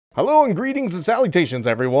Hello and greetings and salutations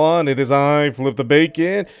everyone, it is I, Flip the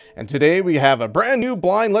Bacon, and today we have a brand new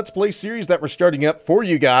blind Let's Play series that we're starting up for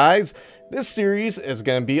you guys. This series is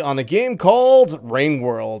going to be on a game called Rain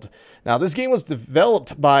World. Now this game was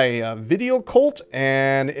developed by Videocult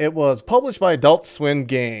and it was published by Adult Swim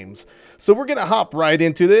Games. So we're going to hop right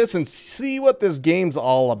into this and see what this game's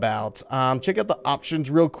all about. Check out the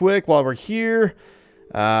options real quick while we're here.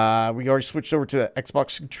 We already switched over to the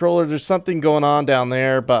Xbox controller. There's something going on down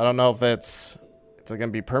there, but I don't know if it's going to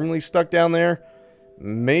be permanently stuck down there.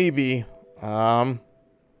 Maybe. Let's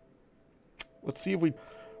see if we...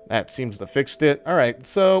 That seems to fixed it. Alright,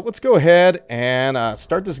 so let's go ahead and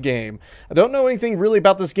start this game. I don't know anything really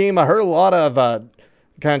about this game. I heard a lot of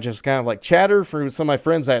kind of like chatter from some of my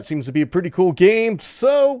friends that it seems to be a pretty cool game.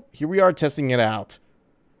 So here we are testing it out.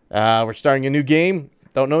 We're starting a new game.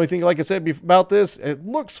 Don't know anything, like I said, about this. It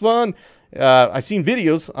looks fun. I've seen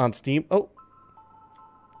videos on Steam. Oh.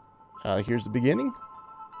 Here's the beginning.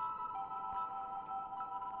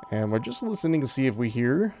 And we're just listening to see if we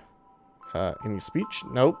hear any speech.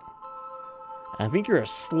 Nope. I think you're a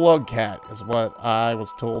slugcat is what I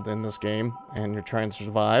was told in this game. And you're trying to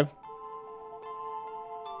survive.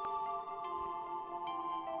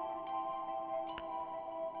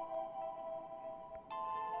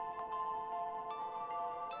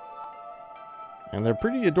 And they're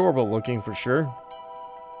pretty adorable looking for sure.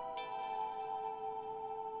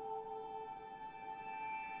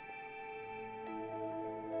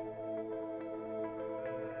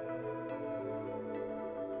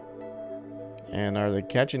 And are they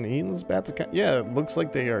catching and eating these bats? Yeah, it looks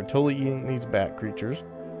like they are totally eating these bat creatures.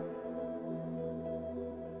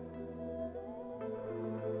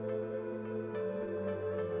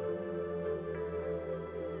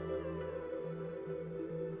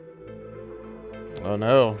 Oh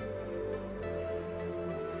no.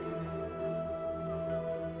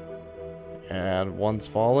 And one's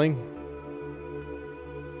falling.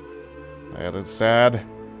 That is sad.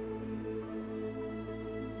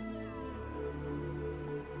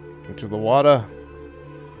 Into the water.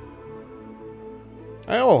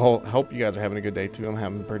 I hope you guys are having a good day too. I'm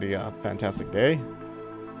having a pretty fantastic day.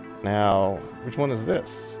 Now, which one is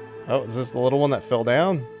this? Oh, is this the little one that fell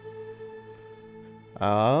down?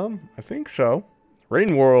 I think so.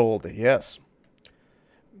 Rain World, yes.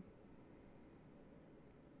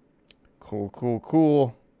 Cool, cool,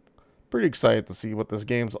 cool. Pretty excited to see what this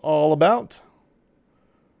game's all about.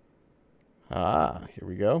 Ah, here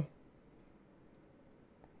we go.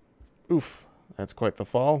 Oof, that's quite the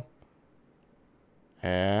fall.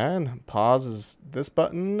 And pause is this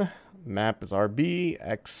button. Map is RB.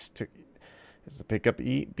 X is the pick up,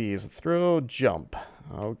 eat. B is the throw. Jump.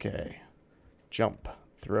 Okay. Jump.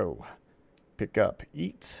 Throw. Pick up,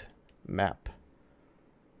 eat, map.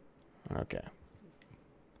 Okay.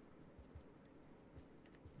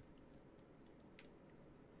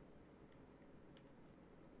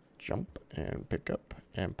 Jump and pick up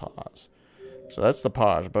and pause. So that's the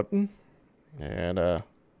pause button. And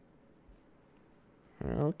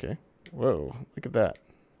okay. Whoa, look at that.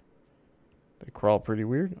 They crawl pretty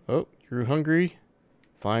weird. Oh, you're hungry?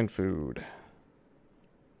 Find food.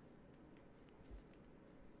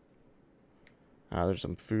 There's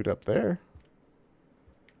some food up there.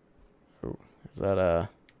 Oh, is that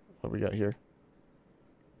what we got here?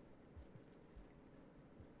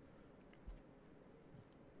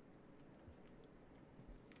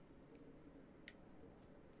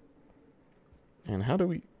 And how do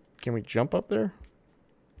we, can we jump up there?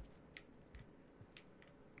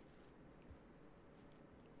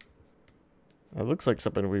 It looks like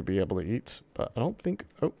something we'd be able to eat, but I don't think,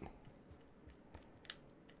 oh.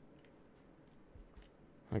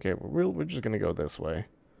 Okay, we're just gonna go this way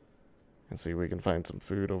and see if we can find some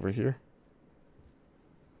food over here.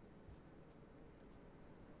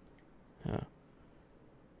 Yeah.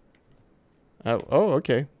 Oh,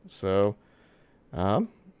 okay. So,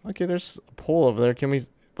 okay, there's a pole over there.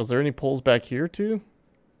 Was there any poles back here too?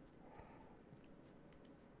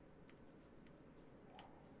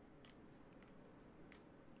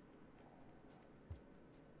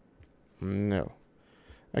 No.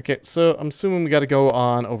 Okay, so I'm assuming we got to go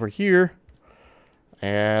on over here.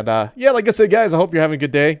 And, yeah, like I said, guys, I hope you're having a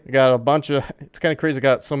good day. I got a bunch of... It's kind of crazy. I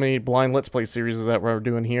got so many blind Let's Play series that we're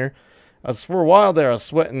doing here. For a while there, I was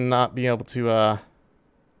sweating not being able to, Are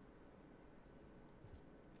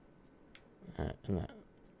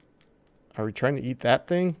we trying to eat that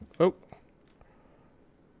thing? Oh.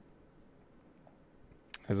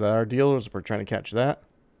 Is that our deal, or is we're trying to catch that?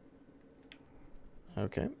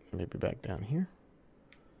 Okay, maybe back down here.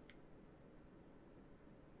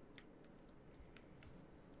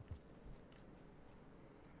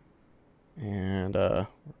 And we're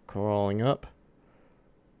crawling up.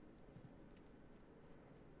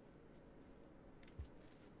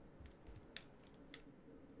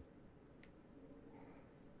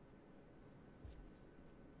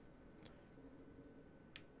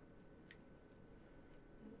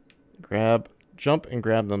 Jump and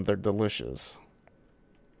grab them. They're delicious.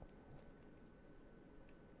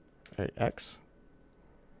 Alright, X.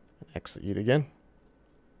 X to eat again.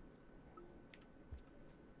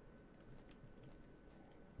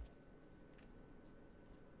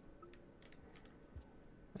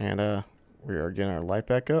 And we are getting our life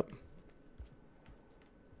back up.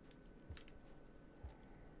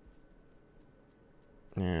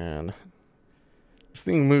 And this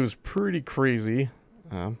thing moves pretty crazy.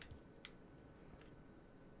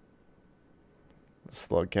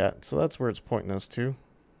 Slugcat. So that's where it's pointing us to.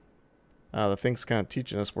 The thing's kind of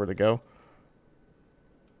teaching us where to go.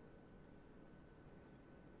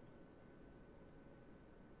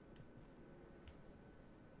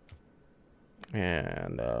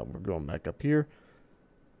 And we're going back up here.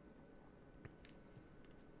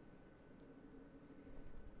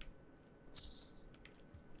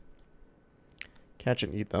 Catch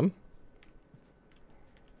and eat them.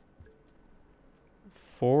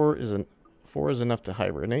 4 is enough to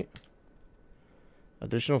hibernate.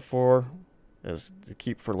 Additional 4 is to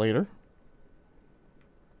keep for later.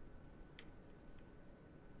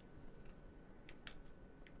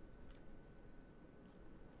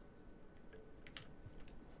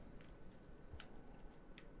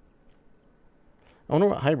 I wonder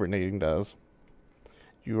what hibernating does.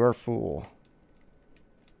 You are a fool.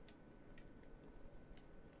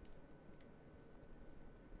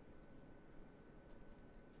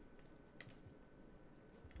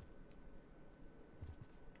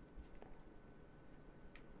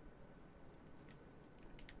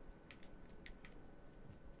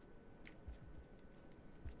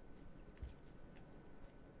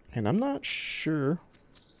 And I'm not sure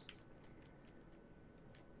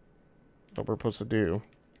what we're supposed to do.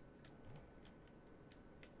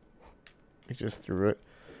 We just threw it.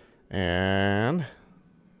 And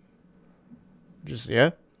just,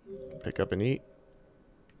 yeah, pick up and eat.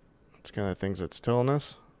 That's kind of things it's telling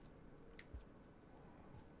us.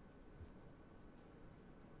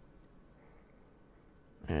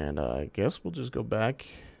 And I guess we'll just go back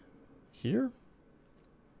here.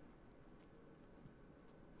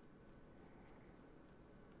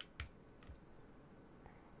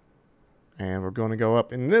 And we're going to go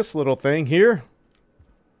up in this little thing here.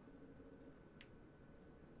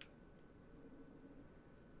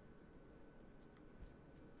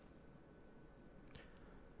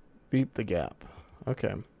 Leap the gap.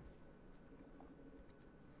 Okay.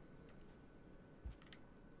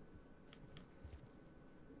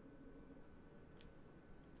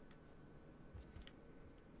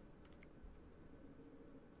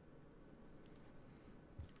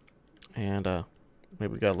 And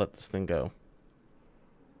maybe we gotta let this thing go.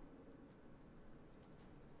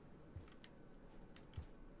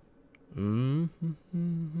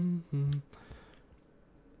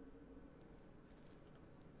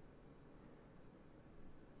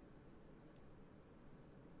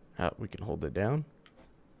 We can hold it down.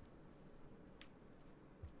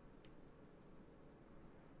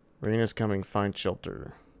 Rain is coming. Find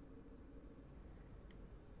shelter.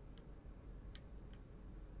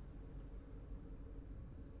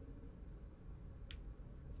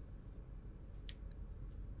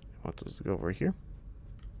 Wants us to go over here.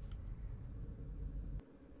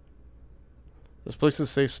 This place is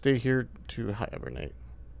safe. Stay here to hibernate.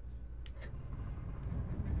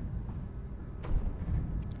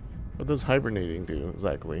 What does hibernating do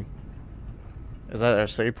exactly? Is that our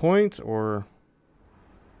save point or?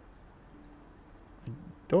 I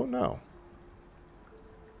don't know.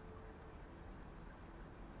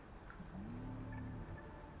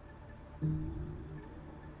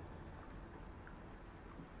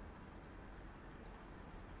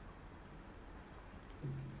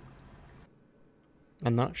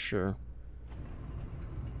 I'm not sure.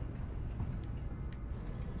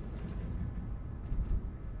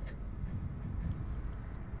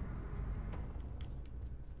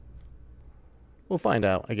 We'll find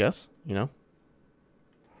out, I guess, you know.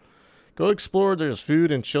 Go explore. There's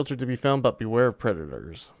food and shelter to be found, but beware of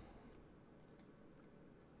predators.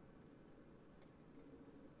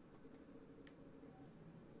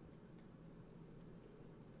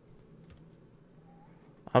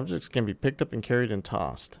 Objects can be picked up and carried and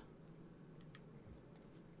tossed.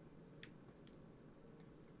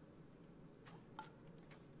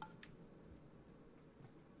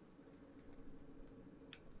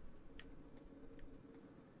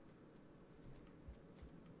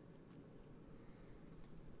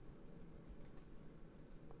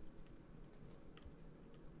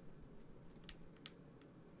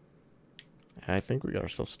 I think we got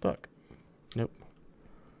ourselves stuck. Nope.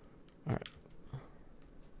 Alright.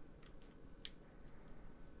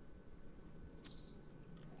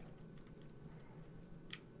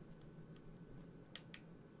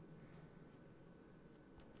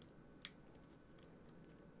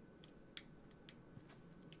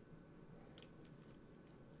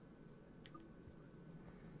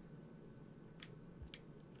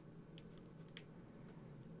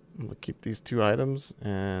 I'm gonna keep these 2 items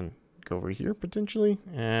and go over here potentially,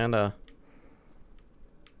 and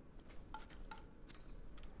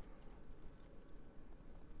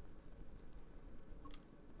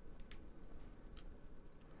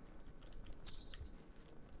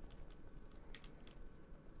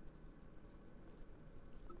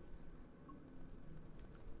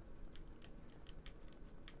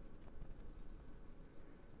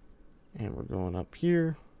we're going up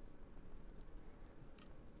here.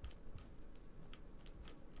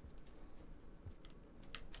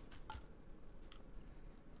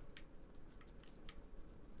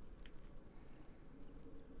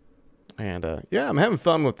 And yeah, I'm having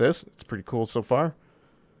fun with this. It's pretty cool so far.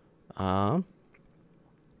 And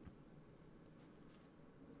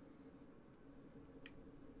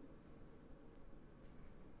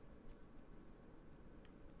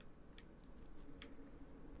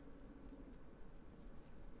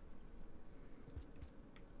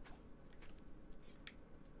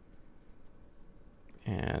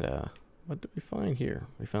what did we find here?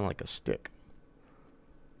 We found like a stick.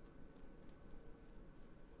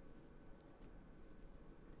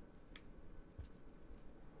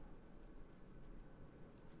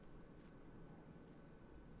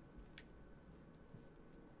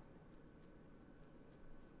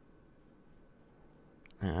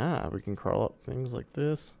 Ah, we can crawl up things like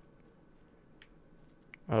this.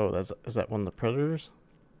 Oh, is that one of the predators?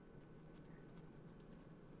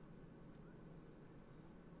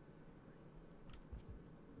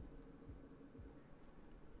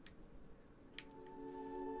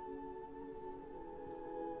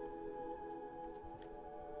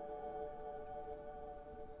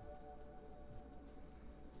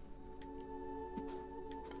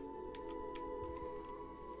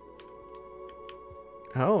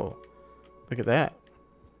 Oh, look at that.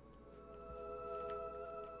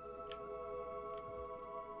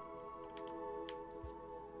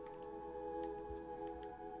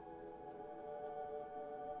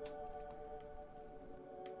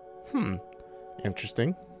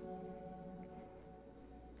 Interesting.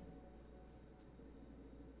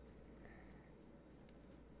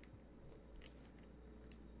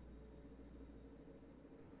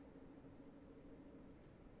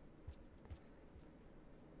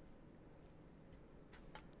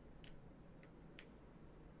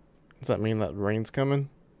 Does that mean that rain's coming?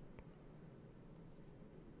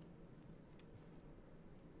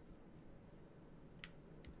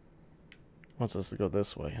 Wants us to go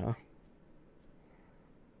this way, huh?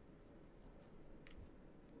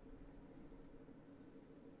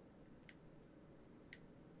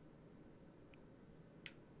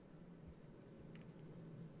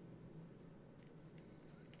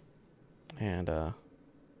 And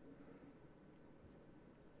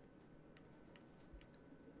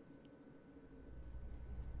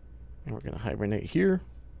we're gonna hibernate here.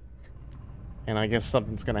 And I guess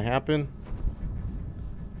something's gonna happen.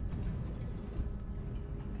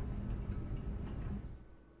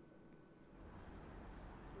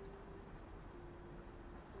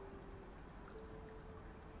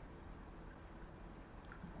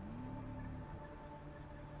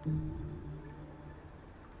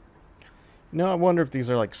 You know, I wonder if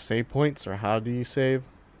these are like save points, or how do you save?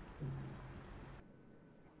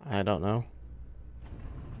 I don't know.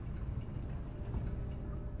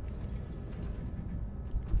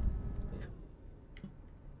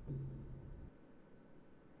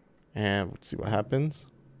 And let's see what happens.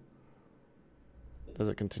 Does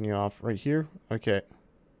it continue off right here? Okay.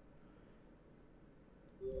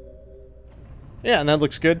 Yeah, and that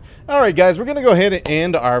looks good. Alright guys, we're going to go ahead and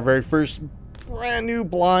end our very first brand new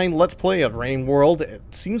blind Let's Play of Rain World. It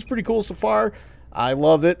seems pretty cool so far. I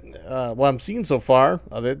love it. What I'm seeing so far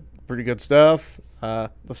of it, pretty good stuff. The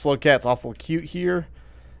Slugcat's awful cute here.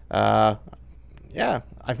 Yeah,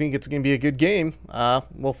 I think it's going to be a good game.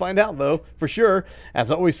 We'll find out, though, for sure.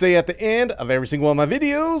 As I always say at the end of every single one of my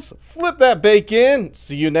videos, flip that bacon.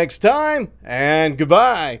 See you next time, and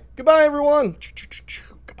goodbye. Goodbye, everyone.